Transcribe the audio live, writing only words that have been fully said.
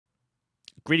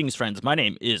Greetings, friends. My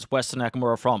name is Weston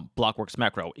Nakamura from Blockworks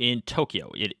Macro in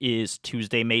Tokyo. It is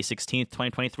Tuesday, May 16th,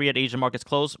 2023 at Asian Markets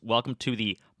Close. Welcome to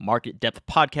the Market Depth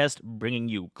Podcast, bringing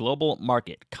you global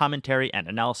market commentary and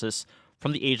analysis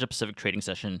from the Asia-Pacific trading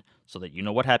session so that you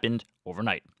know what happened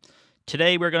overnight.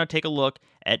 Today, we're going to take a look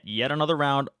at yet another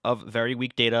round of very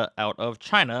weak data out of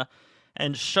China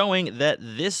and showing that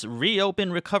this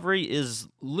reopen recovery is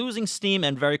losing steam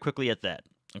and very quickly at that.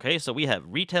 Okay, so we have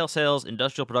retail sales,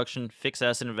 industrial production, fixed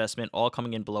asset investment, all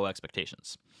coming in below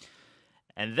expectations.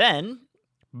 And then,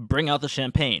 bring out the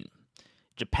champagne.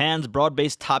 Japan's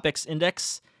broad-based TOPIX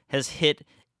index has hit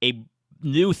a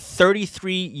new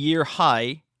 33-year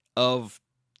high of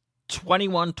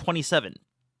 2127.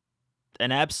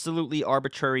 An absolutely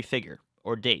arbitrary figure,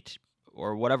 or date,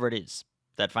 or whatever it is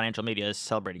that financial media is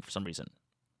celebrating for some reason.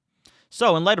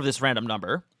 So, in light of this random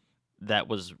number that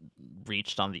was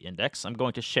reached on the index, I'm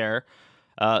going to share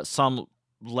some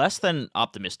less than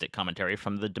optimistic commentary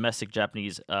from the domestic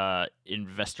Japanese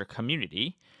investor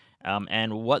community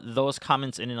and what those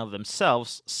comments in and of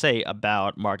themselves say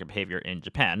about market behavior in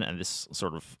Japan and this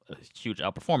sort of huge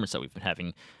outperformance that we've been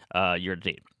having year to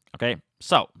date. Okay,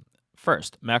 so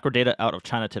first, macro data out of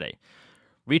China today.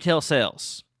 Retail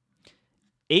sales.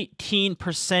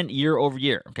 18% year over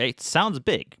year. Okay, it sounds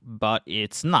big, but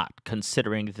it's not,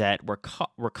 considering that we're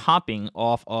comping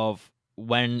off of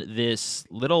when this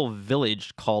little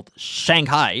village called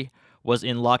Shanghai was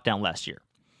in lockdown last year.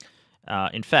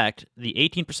 In fact, the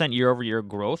 18% year over year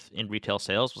growth in retail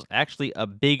sales was actually a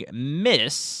big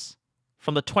miss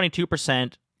from the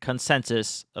 22%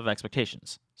 consensus of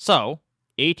expectations. So,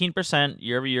 18%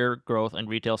 year over year growth in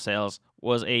retail sales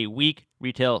was a weak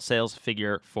retail sales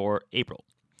figure for April.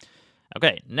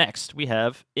 Okay, next we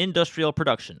have industrial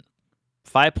production,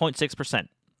 5.6%.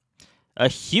 A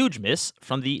huge miss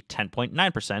from the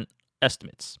 10.9%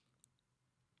 estimates.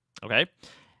 Okay,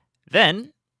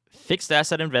 then fixed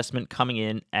asset investment coming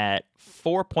in at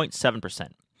 4.7%,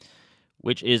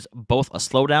 which is both a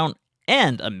slowdown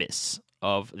and a miss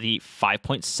of the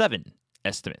 5.7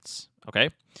 estimates.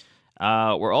 Okay,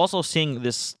 we're also seeing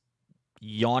this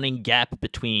yawning gap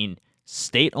between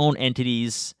state-owned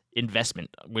entities investment,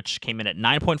 which came in at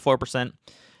 9.4%,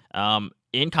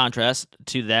 in contrast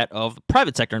to that of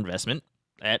private sector investment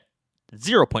at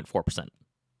 0.4%.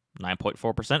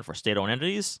 9.4% for state-owned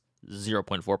entities,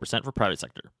 0.4% for private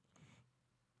sector.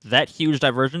 That huge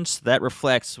divergence, that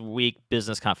reflects weak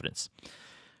business confidence.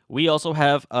 We also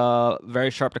have a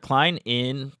very sharp decline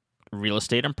in real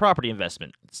estate and property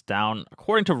investment. It's down,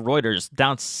 according to Reuters,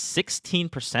 down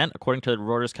 16%, according to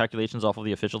Reuters calculations off of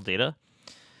the official data,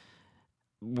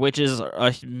 which is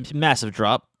a massive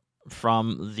drop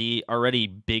from the already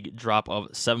big drop of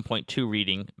 7.2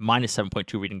 reading, minus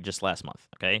 7.2 reading just last month.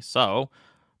 Okay, so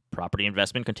property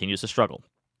investment continues to struggle.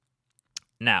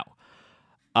 Now,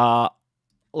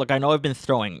 look, I know I've been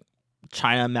throwing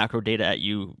China macro data at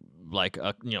you like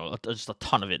just a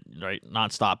ton of it, right,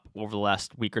 nonstop over the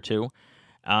last week or two.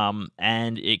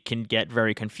 And it can get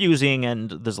very confusing, and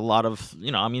there's a lot of,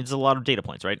 there's a lot of data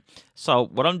points, right? So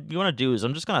what you want to do is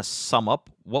I'm just going to sum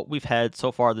up what we've had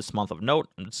so far this month of note.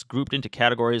 It's grouped into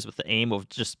categories with the aim of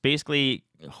just basically,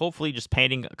 hopefully, just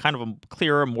painting kind of a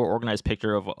clearer, more organized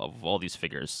picture of all these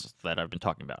figures that I've been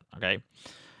talking about, okay?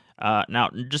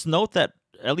 Now, just note that,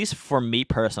 at least for me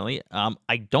personally,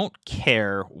 I don't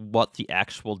care what the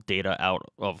actual data out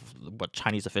of what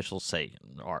Chinese officials say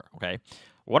are, okay?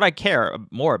 What I care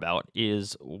more about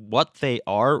is what they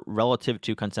are relative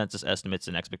to consensus estimates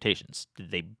and expectations.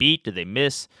 Did they beat? Did they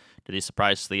miss? Did they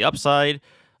surprise to the upside?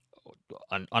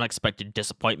 An unexpected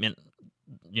disappointment,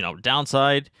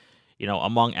 downside,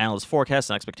 among analysts' forecasts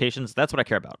and expectations? That's what I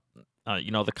care about.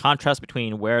 The contrast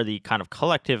between where the kind of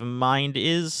collective mind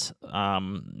is,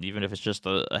 even if it's just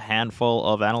a handful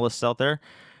of analysts out there,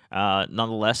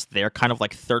 nonetheless, they're kind of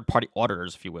like third-party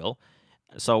auditors, if you will.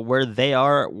 So where they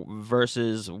are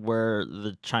versus where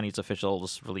the Chinese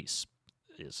officials' release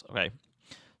is, okay?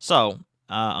 So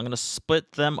I'm going to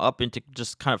split them up into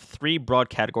just kind of three broad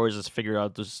categories. Let's figure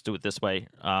out, just do it this way,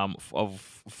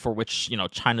 for which,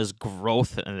 China's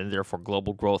growth and therefore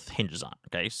global growth hinges on,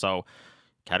 okay? So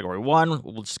category one,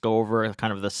 we'll just go over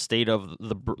kind of the state of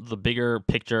the bigger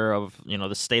picture of,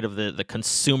 the state of the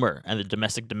consumer and the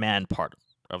domestic demand part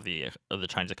of the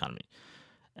Chinese economy.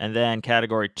 And then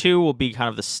category two will be kind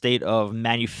of the state of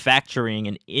manufacturing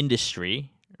and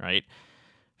industry, right?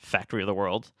 Factory of the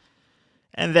world.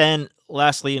 And then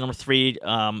lastly, number three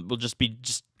will just be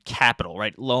capital,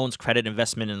 right? Loans, credit,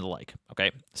 investment, and the like,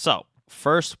 okay? So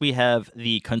first we have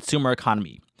the consumer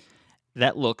economy.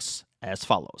 That looks as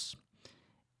follows.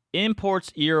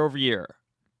 Imports year over year,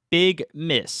 big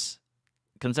miss.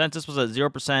 Consensus was at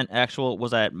 0%. Actual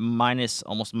was at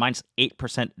almost minus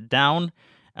 8% down,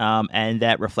 and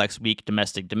that reflects weak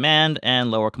domestic demand and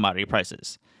lower commodity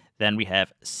prices. Then we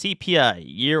have CPI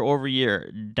year over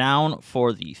year down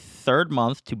for the third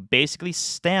month to basically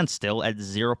stand still at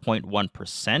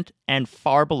 0.1% and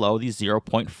far below the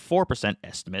 0.4%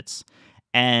 estimates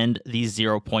and the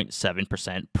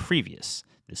 0.7% previous.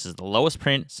 This is the lowest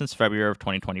print since February of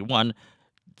 2021.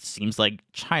 Seems like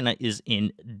China is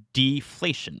in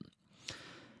deflation.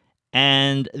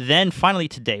 And then finally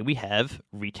today we have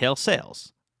retail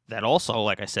sales. That also,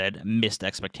 like I said, missed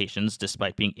expectations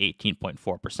despite being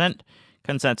 18.4%.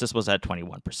 Consensus was at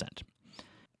 21%.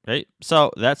 Okay,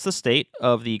 so that's the state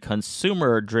of the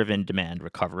consumer-driven demand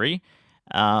recovery.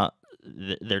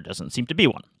 There doesn't seem to be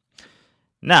one.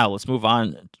 Now let's move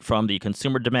on from the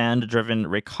consumer demand-driven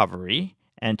recovery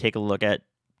and take a look at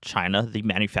China, the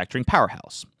manufacturing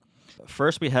powerhouse.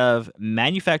 First, we have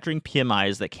manufacturing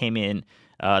PMIs that came in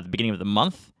at the beginning of the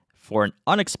month for an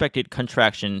unexpected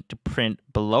contraction to print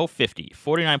below 50,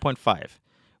 49.5,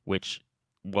 which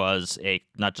was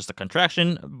not just a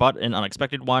contraction, but an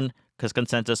unexpected one because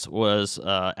consensus was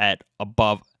at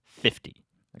above 50.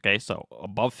 Okay, so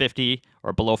above 50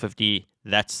 or below 50,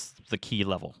 that's the key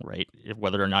level, right?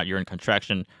 Whether or not you're in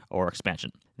contraction or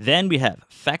expansion. Then we have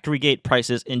factory gate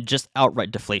prices in just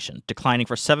outright deflation, declining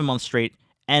for 7 months straight,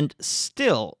 and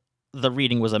still the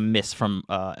reading was a miss from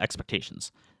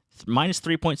expectations. Minus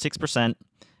 3.6%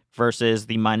 versus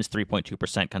the minus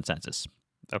 3.2% consensus.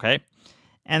 Okay?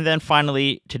 And then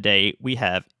finally, today, we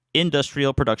have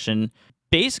industrial production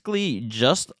basically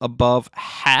just above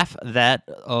half that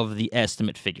of the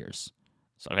estimate figures.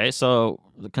 So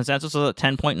the consensus was at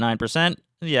 10.9%,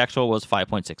 the actual was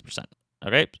 5.6%.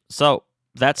 Okay, so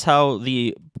that's how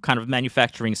the kind of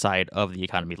manufacturing side of the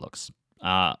economy looks.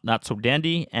 Not so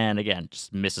dandy, and again,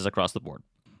 just misses across the board.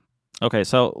 Okay,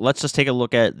 so let's just take a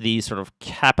look at the sort of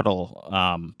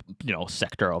capital,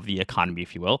 sector of the economy,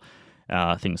 if you will.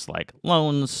 Things like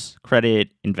loans,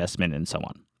 credit, investment, and so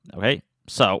on. Okay,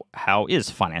 so how is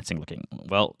financing looking?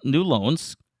 Well, new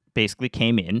loans basically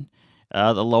came in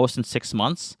the lowest in 6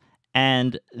 months,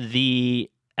 and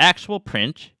the actual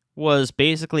print was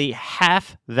basically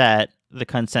half the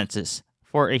consensus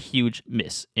for a huge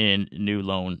miss in new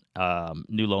loans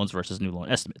versus new loan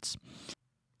estimates.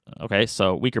 Okay,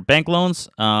 so weaker bank loans,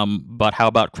 but how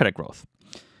about credit growth?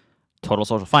 Total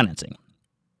social financing.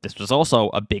 This was also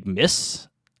a big miss,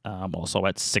 also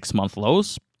at 6-month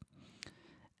lows.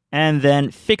 And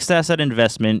then fixed asset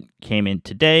investment came in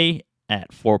today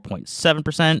at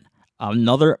 4.7%,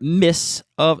 another miss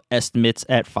of estimates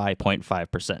at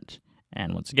 5.5%.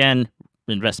 And once again,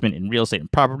 investment in real estate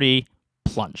and property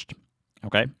plunged.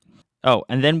 Okay. Oh,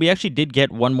 and then we actually did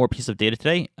get one more piece of data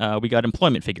today. We got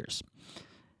employment figures.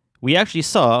 We actually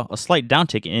saw a slight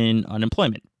downtick in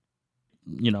unemployment.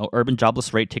 Urban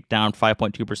jobless rate ticked down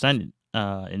 5.2%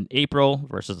 in April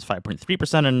versus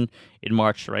 5.3% in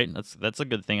March, right? That's a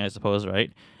good thing, I suppose,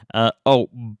 right?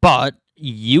 But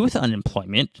youth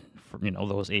unemployment for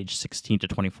those aged 16 to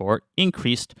 24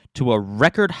 increased to a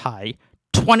record high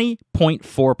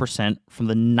 20.4% from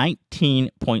the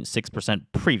 19.6%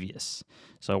 previous.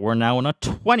 So we're now on a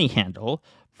 20 handle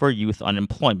for youth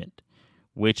unemployment,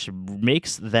 which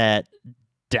makes that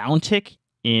downtick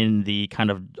in the kind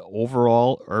of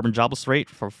overall urban jobless rate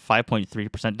from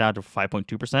 5.3% down to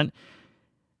 5.2%.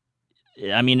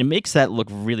 I mean, it makes that look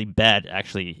really bad,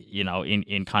 actually,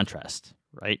 in contrast,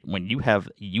 right? When you have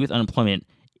youth unemployment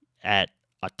at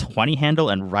a 20 handle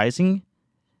and rising,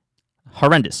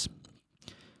 horrendous.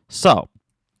 So,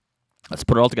 let's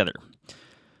put it all together.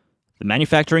 The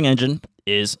manufacturing engine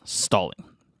is stalling,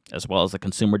 as well as the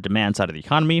consumer demand side of the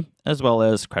economy, as well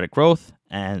as credit growth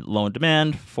and loan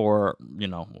demand for,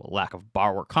 lack of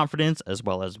borrower confidence, as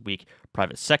well as weak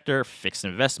private sector, fixed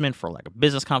investment for lack of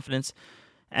business confidence,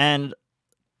 and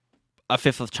a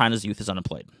fifth of China's youth is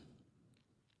unemployed.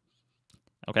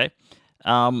 Okay,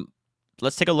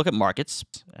 let's take a look at markets,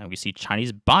 and we see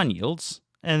Chinese bond yields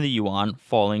and the yuan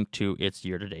falling to its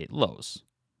year-to-date lows.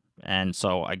 And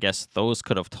so I guess those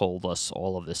could have told us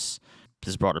all of this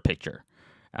broader picture.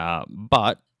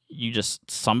 But you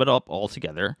just sum it up all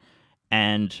together,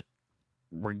 and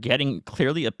we're getting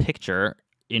clearly a picture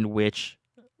in which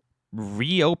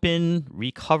recovery,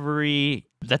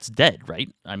 that's dead,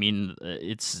 right? I mean,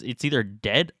 it's either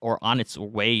dead or on its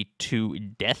way to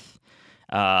death.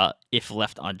 If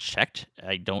left unchecked,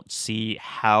 I don't see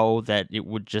how that it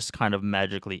would just kind of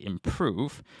magically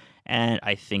improve. And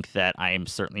I think that I am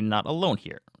certainly not alone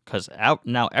here, because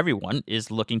now everyone is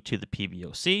looking to the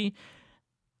PBOC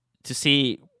to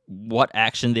see what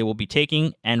action they will be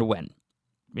taking and when,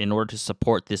 in order to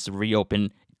support this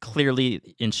reopen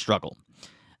clearly in struggle.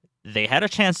 They had a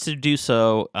chance to do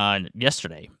so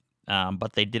yesterday,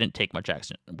 but they didn't take much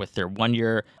action with their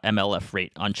 1-year MLF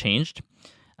rate unchanged,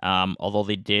 although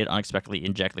they did unexpectedly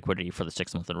inject liquidity for the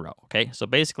 6th month in a row. Okay, so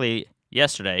basically,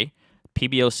 yesterday,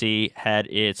 PBOC had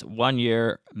its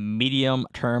 1-year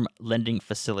medium-term lending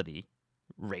facility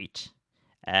rate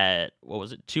at, what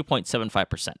was it,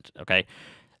 2.75%. Okay,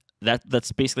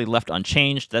 that's basically left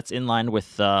unchanged. That's in line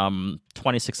with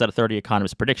 26 out of 30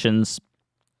 economists' predictions.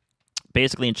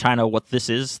 Basically, in China, what this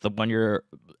is, the 1-year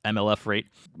MLF rate,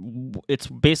 it's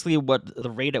basically what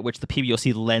the rate at which the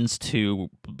PBOC lends to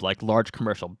like large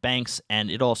commercial banks,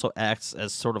 and it also acts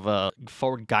as sort of a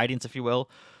forward guidance, if you will,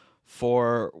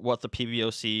 for what the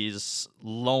PBOC's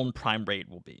loan prime rate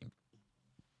will be.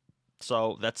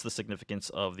 So that's the significance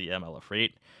of the MLF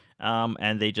rate,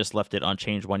 and they just left it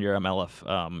unchanged, 1-year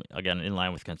MLF, again in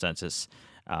line with consensus.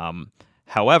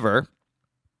 However,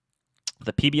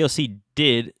 the PBOC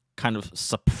did kind of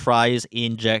surprise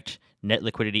inject net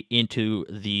liquidity into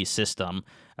the system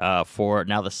for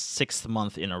now the 6th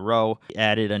month in a row.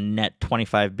 Added a net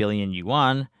 25 billion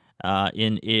yuan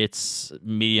in its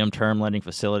medium-term lending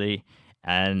facility,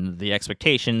 and the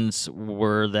expectations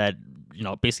were that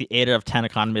basically 8 out of 10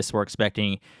 economists were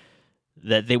expecting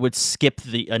that they would skip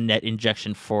a net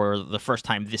injection for the first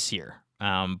time this year,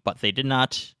 but they did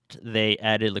not. They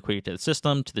added liquidity to the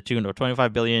system to the tune of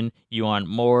 25 billion yuan,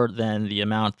 more than the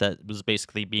amount that was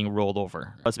basically being rolled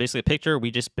over. It's basically a picture.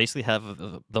 We just basically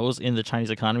have those in the Chinese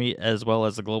economy as well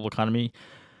as the global economy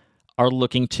are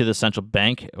looking to the central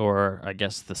bank, or I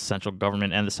guess the central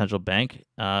government and the central bank,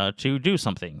 to do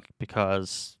something,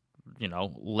 because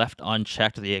left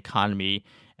unchecked, the economy,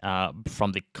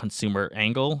 from the consumer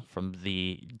angle, from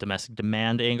the domestic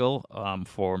demand angle,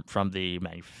 from the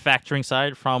manufacturing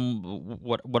side, from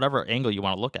whatever angle you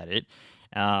want to look at it,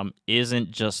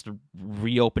 isn't just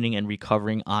reopening and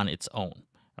recovering on its own.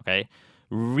 Okay,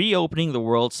 reopening the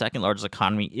world's second largest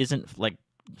economy isn't like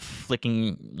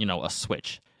flicking a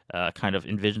switch, kind of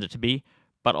envisioned it to be,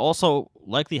 but also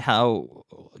likely how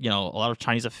a lot of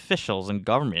Chinese officials and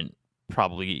government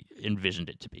probably envisioned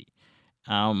it to be.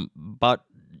 But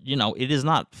it is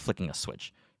not flicking a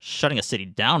switch. Shutting a city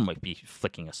down might be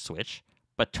flicking a switch,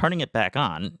 but turning it back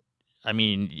on, I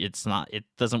mean, it's not. It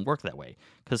doesn't work that way,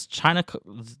 because China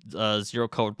zero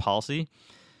COVID policy,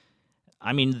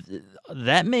 I mean,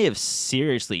 that may have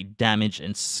seriously damaged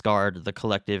and scarred the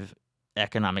collective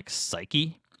economic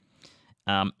psyche.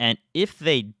 And if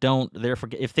they don't,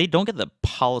 if they don't get the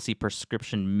policy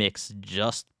prescription mix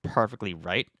just perfectly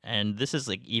right, and this is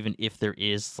like even if there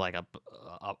is like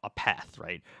a path,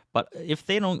 right? But if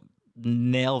they don't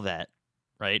nail that,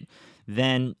 right,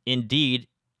 then indeed,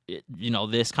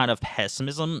 this kind of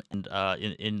pessimism and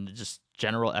in just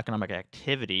general economic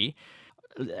activity,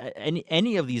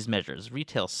 any of these measures,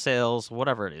 retail sales,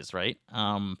 whatever it is, right,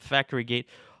 factory gate,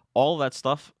 all that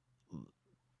stuff,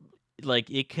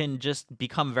 like it can just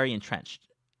become very entrenched,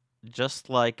 just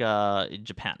like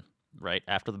Japan, right?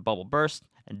 After the bubble burst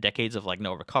and decades of like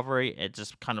no recovery, it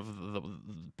just kind of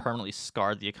permanently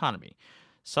scarred the economy.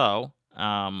 So,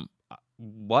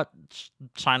 what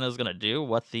China is going to do,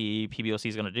 what the PBOC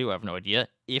is going to do, I have no idea.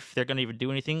 If they're going to even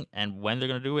do anything, and when they're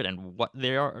going to do it, and what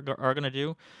they are going to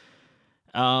do,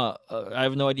 I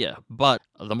have no idea. But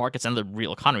the markets and the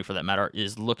real economy, for that matter,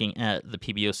 is looking at the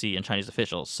PBOC and Chinese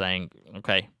officials saying,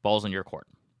 okay, ball's in your court.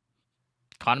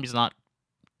 Economy's not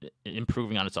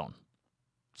improving on its own,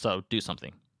 so do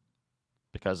something,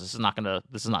 because this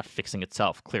is not fixing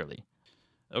itself, clearly.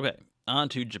 Okay, on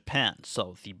to Japan.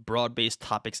 So the broad-based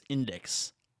TOPIX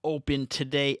index opened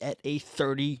today at a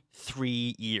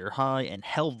 33-year high and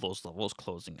held those levels,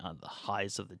 closing on the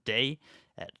highs of the day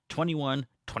at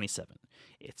 2127,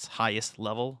 its highest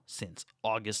level since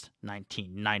August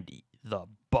 1990, the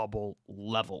bubble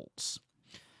levels.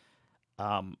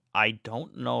 I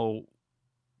don't know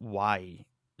why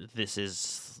this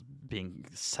is being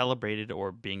celebrated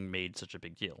or being made such a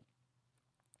big deal.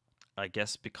 I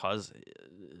guess because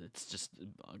it's just,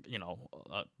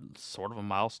 sort of a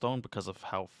milestone because of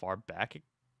how far back it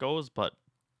goes, but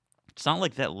it's not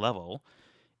like that level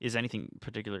is anything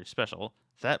particularly special.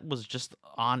 That was just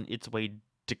on its way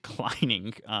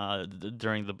declining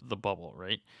during the bubble,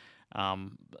 right?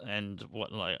 And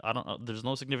what, like, I don't know. There's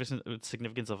no significance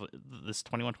of this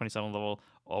 2127 level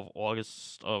of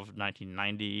August of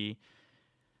 1990,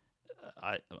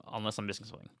 unless I'm missing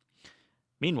something.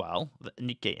 Meanwhile, the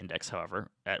Nikkei index, however,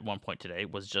 at one point today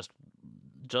was just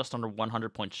under 100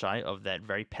 points shy of that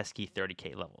very pesky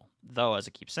 30K level. Though, as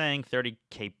I keep saying,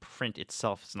 30K print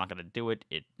itself is not going to do it.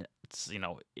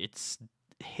 It's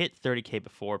hit 30K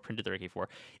before, printed 30K before,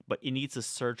 but it needs to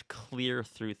surge clear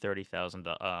through 30,000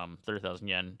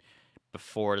 yen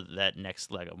before that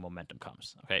next leg of momentum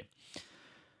comes. Okay.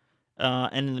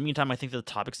 And in the meantime, I think that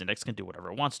the TOPIX index can do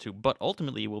whatever it wants to, but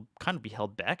ultimately it will kind of be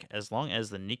held back as long as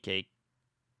the Nikkei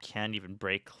can't even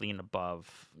break clean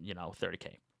above,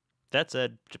 30K. That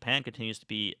said, Japan continues to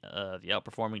be the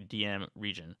outperforming DM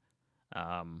region,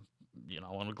 um,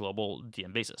 on a global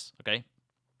DM basis. Okay,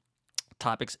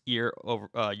 TOPIX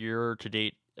year to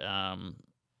date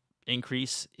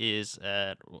increase is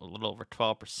at a little over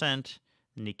 12%.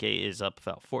 Nikkei is up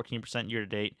about 14% year to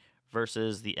date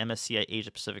versus the MSCI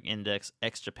Asia Pacific Index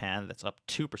ex Japan that's up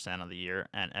 2% on the year,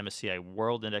 and MSCI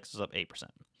World Index is up 8%.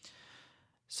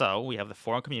 So we have the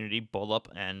foreign community bull up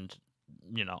and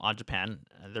on Japan.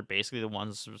 They're basically the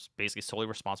ones basically solely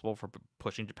responsible for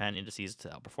pushing Japan indices to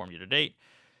outperform year to date.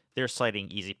 They're citing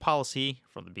easy policy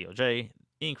from the BOJ,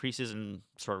 increases in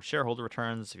sort of shareholder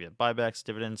returns, if you have buybacks,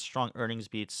 dividends, strong earnings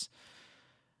beats,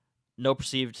 no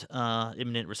perceived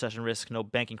imminent recession risk, no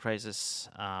banking crisis,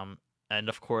 and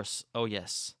of course, oh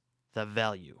yes, the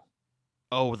value.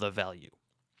 Oh, the value.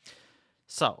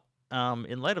 So,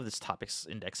 in light of this TOPIX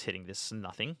index hitting this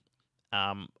nothing,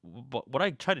 what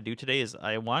I tried to do today is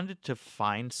I wanted to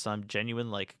find some genuine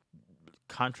like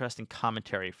contrasting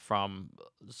commentary from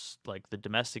like the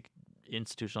domestic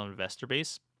institutional investor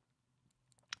base.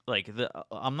 Like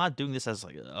I'm not doing this as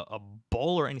like a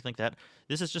bull or anything like that.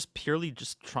 This is just purely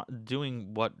just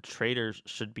doing what traders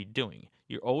should be doing.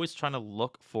 You're always trying to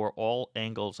look for all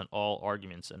angles and all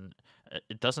arguments, and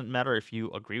it doesn't matter if you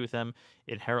agree with them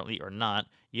inherently or not.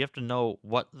 You have to know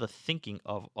what the thinking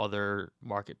of other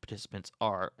market participants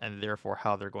are, and therefore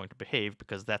how they're going to behave,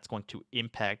 because that's going to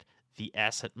impact the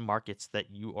asset markets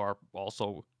that you are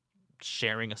also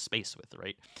sharing a space with,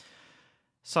 right?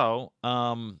 So,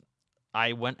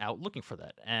 I went out looking for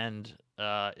that, and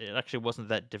it actually wasn't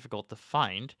that difficult to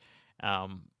find.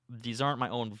 These aren't my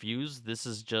own views. This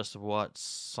is just what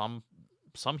some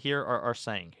here are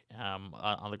saying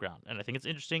on the ground, and I think it's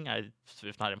interesting,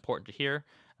 if not important to hear,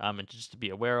 and just to be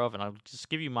aware of. And I'll just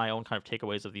give you my own kind of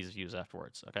takeaways of these views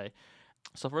afterwards. Okay.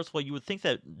 So first of all, you would think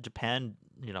that Japan,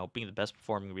 being the best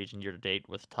performing region year to date,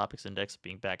 with the TOPIX index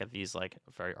being back at these like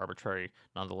very arbitrary,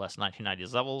 nonetheless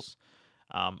 1990s levels,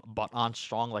 but on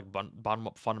strong like bottom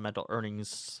up fundamental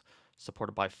earnings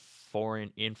supported by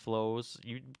foreign inflows,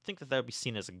 you'd think that would be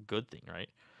seen as a good thing, right?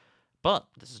 But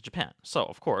this is Japan, so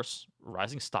of course,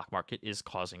 rising stock market is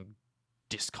causing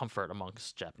discomfort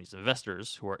amongst Japanese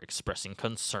investors who are expressing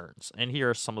concerns. And here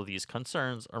are some of these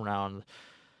concerns around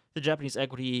the Japanese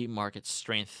equity market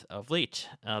strength of late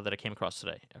that I came across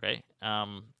today. Okay.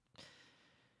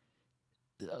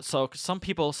 So some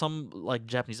people, some like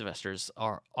Japanese investors,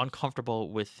 are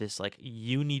uncomfortable with this like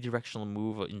unidirectional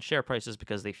move in share prices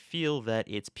because they feel that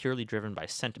it's purely driven by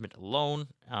sentiment alone.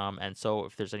 And so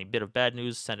if there's any bit of bad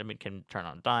news, sentiment can turn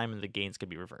on a dime and the gains can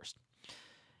be reversed.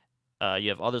 You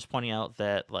have others pointing out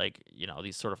that like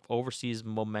these sort of overseas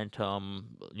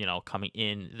momentum coming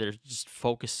in, they're just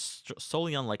focused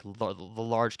solely on like the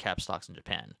large cap stocks in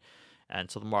Japan. And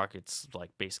so the market's like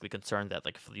basically concerned that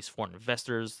like for these foreign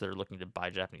investors, they're looking to buy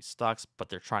Japanese stocks, but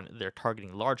they're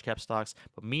targeting large cap stocks.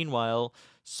 But meanwhile,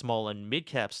 small and mid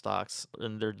cap stocks,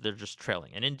 and they're just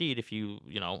trailing. And indeed, if you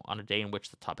on a day in which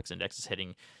the TOPIX index is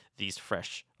hitting these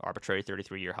fresh arbitrary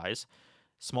 33-year highs,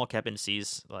 small cap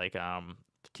indices like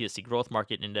TSC Growth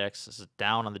Market Index is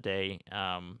down on the day.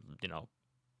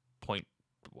 Point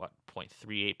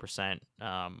 0.38%.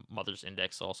 Mother's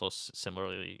Index also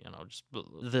similarly, just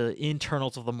the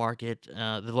internals of the market.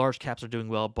 The large caps are doing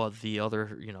well, but the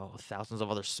other, thousands of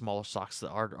other smaller stocks that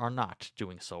are not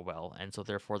doing so well, and so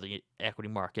therefore the equity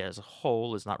market as a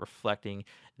whole is not reflecting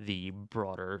the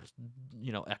broader,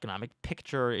 economic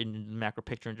picture in macro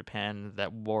picture in Japan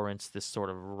that warrants this sort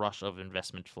of rush of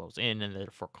investment flows in, and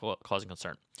therefore causing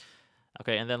concern.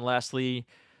 Okay, and then lastly,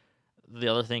 the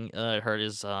other thing I heard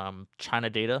is China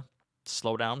data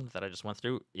slowdown that I just went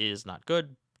through is not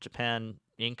good. Japan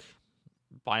Inc.,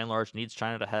 by and large, needs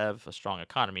China to have a strong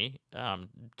economy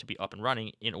to be up and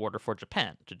running in order for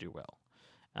Japan to do well.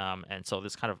 And so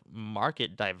this kind of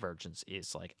market divergence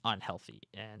is like unhealthy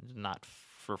and not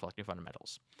reflecting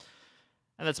fundamentals.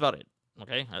 And that's about it.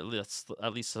 Okay, that's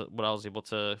at least what I was able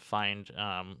to find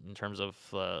in terms of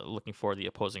looking for the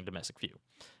opposing domestic view.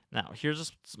 Now, here's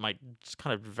just my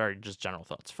kind of very just general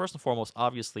thoughts. First and foremost,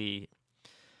 obviously,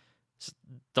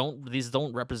 these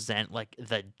don't represent like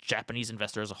the Japanese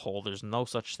investor as a whole. There's no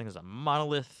such thing as a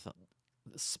monolith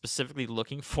specifically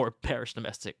looking for bearish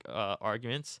domestic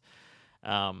arguments.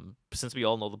 Since we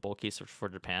all know the bull case for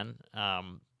Japan,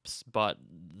 But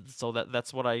so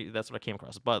that's what I came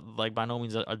across. But like by no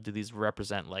means do these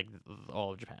represent like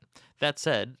all of Japan. That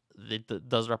said, it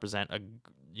does represent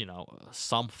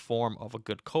some form of a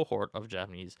good cohort of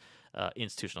Japanese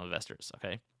institutional investors.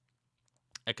 Okay,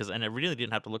 and I really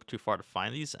didn't have to look too far to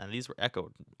find these, and these were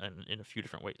echoed in a few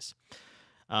different ways.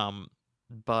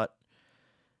 But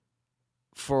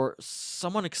for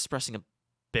someone expressing a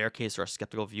bear case or a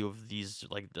skeptical view of these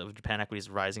like of Japan equities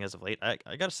rising as of late, I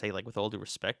gotta say, like with all due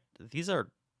respect, these are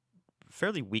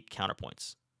fairly weak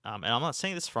counterpoints. And I'm not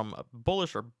saying this from a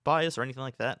bullish or bias or anything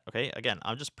like that. Okay, again,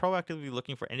 I'm just proactively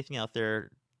looking for anything out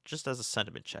there just as a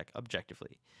sentiment check,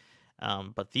 objectively.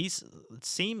 But these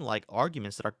seem like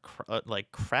arguments that are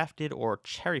like crafted or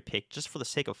cherry picked just for the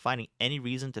sake of finding any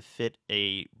reason to fit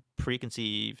a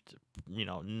preconceived,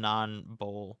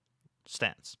 non-bull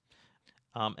stance.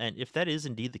 And if that is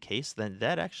indeed the case, then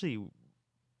that actually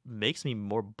makes me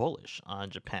more bullish on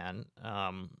Japan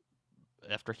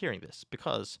after hearing this,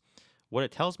 because what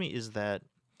it tells me is that,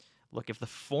 look, if the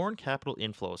foreign capital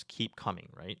inflows keep coming,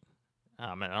 right?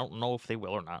 And I don't know if they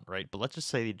will or not, right? But let's just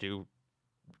say they do,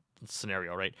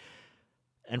 scenario, right?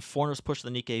 And foreigners push the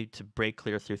Nikkei to break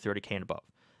clear through 30K and above,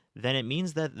 then it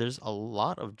means that there's a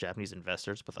lot of Japanese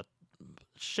investors with a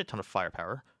shit ton of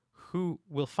firepower who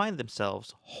will find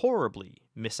themselves horribly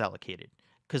misallocated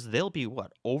because they'll be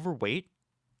what, overweight,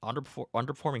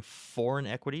 underperforming foreign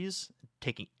equities,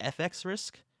 taking FX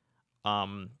risk,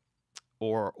 um,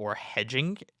 or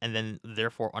hedging, and then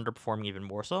therefore underperforming even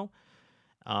more so.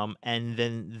 And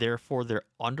then therefore they're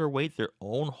underweight their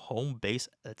own home base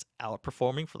that's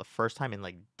outperforming for the first time in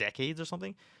like decades or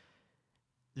something.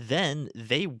 Then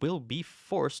they will be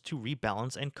forced to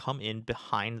rebalance and come in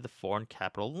behind the foreign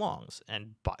capital longs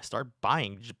and start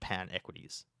buying Japan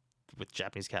equities with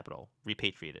Japanese capital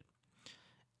repatriated.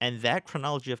 And that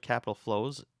chronology of capital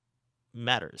flows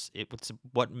matters. It's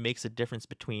what makes a difference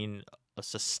between a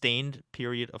sustained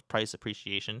period of price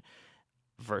appreciation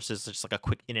versus just like a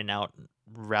quick in and out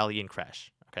rally and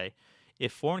crash. Okay,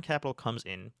 if foreign capital comes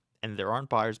in and there aren't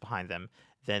buyers behind them,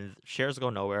 then shares go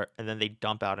nowhere and then they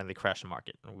dump out and they crash the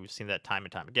market. And we've seen that time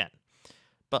and time again.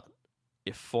 But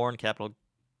if foreign capital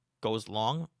goes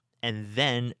long and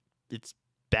then it's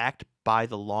backed by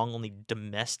the long only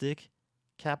domestic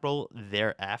capital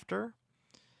thereafter,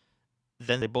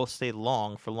 then they both stay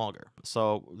long for longer.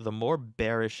 So the more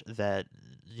bearish that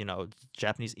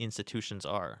Japanese institutions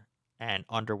are and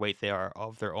underweight they are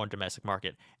of their own domestic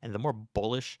market, and the more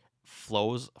bullish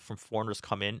flows from foreigners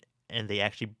come in and they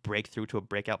actually break through to a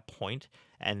breakout point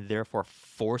and therefore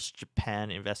force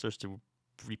Japan investors to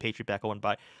repatriate back home and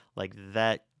buy, like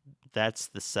that's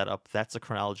the setup, that's the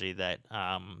chronology that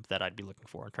I'd be looking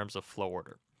for in terms of flow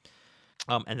order.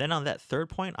 And then on that third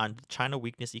point on China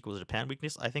weakness equals Japan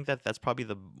weakness, I think that that's probably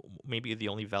maybe the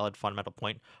only valid fundamental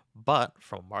point. But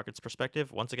from a market's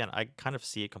perspective, once again, I kind of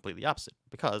see it completely opposite.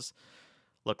 Because,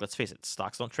 look, let's face it,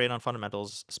 stocks don't trade on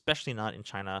fundamentals, especially not in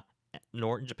China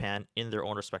nor in Japan in their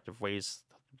own respective ways.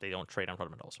 They don't trade on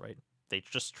fundamentals, right? They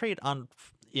just trade on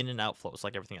in and out flows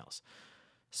like everything else.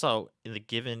 So, in the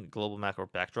given global macro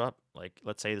backdrop, like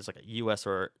let's say there's like a US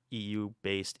or EU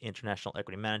based international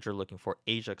equity manager looking for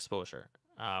Asia exposure,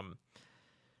 um,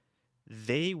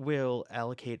 they will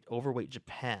allocate overweight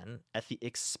Japan at the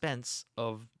expense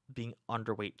of being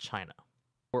underweight China.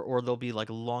 Or they'll be like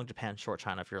long Japan, short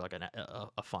China if you're like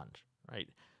a fund, right?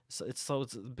 So it's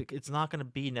not going to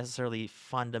be necessarily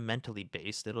fundamentally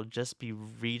based. It'll just be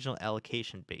regional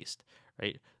allocation based,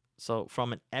 right? So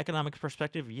from an economic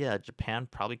perspective, yeah, Japan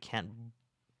probably can't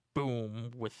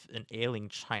boom with an ailing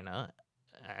China,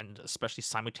 and especially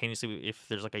simultaneously if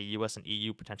there's like a U.S. and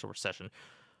EU potential recession.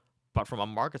 But from a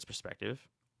market's perspective,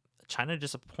 China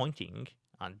disappointing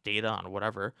on data on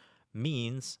whatever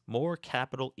means more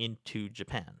capital into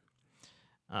Japan.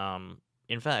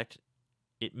 In fact,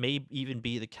 it may even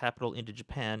be the capital into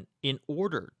Japan in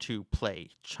order to play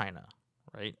China,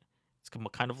 right? It's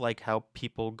kind of like how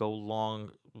people go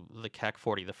long the CAC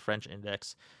 40, the French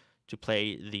index, to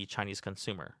play the Chinese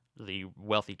consumer, the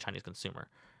wealthy Chinese consumer,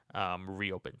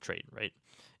 reopen trade, right?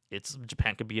 It's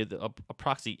Japan could be a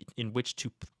proxy in which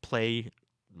to play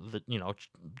the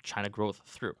China growth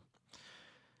through.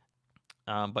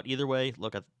 But either way,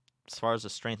 look at as far as the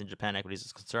strength in Japan equities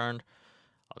is concerned,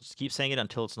 I'll just keep saying it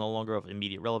until it's no longer of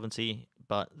immediate relevancy,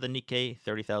 but the Nikkei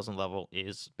 30,000 level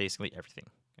is basically everything,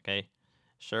 okay?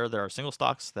 Sure, there are single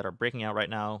stocks that are breaking out right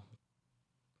now.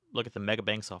 Look at the mega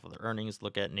banks off of their earnings.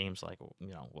 Look at names like,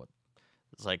 what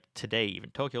it's like today, even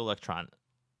Tokyo Electron,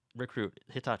 Recruit,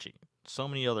 Hitachi, so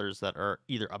many others that are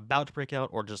either about to break out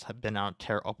or just have been on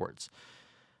tear upwards.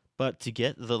 But to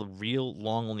get the real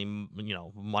long only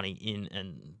money in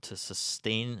and to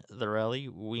sustain the rally,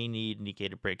 we need Nikkei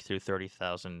to break through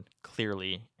 30,000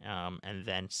 clearly, and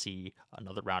then see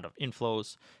another round of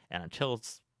inflows. And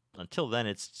until then,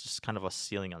 it's just kind of a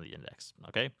ceiling on the index.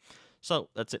 Okay, so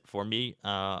that's it for me.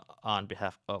 On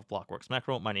behalf of Blockworks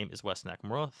Macro, my name is Weston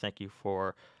Nakamura. Thank you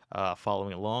for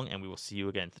following along, and we will see you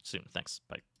again soon. Thanks.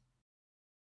 Bye.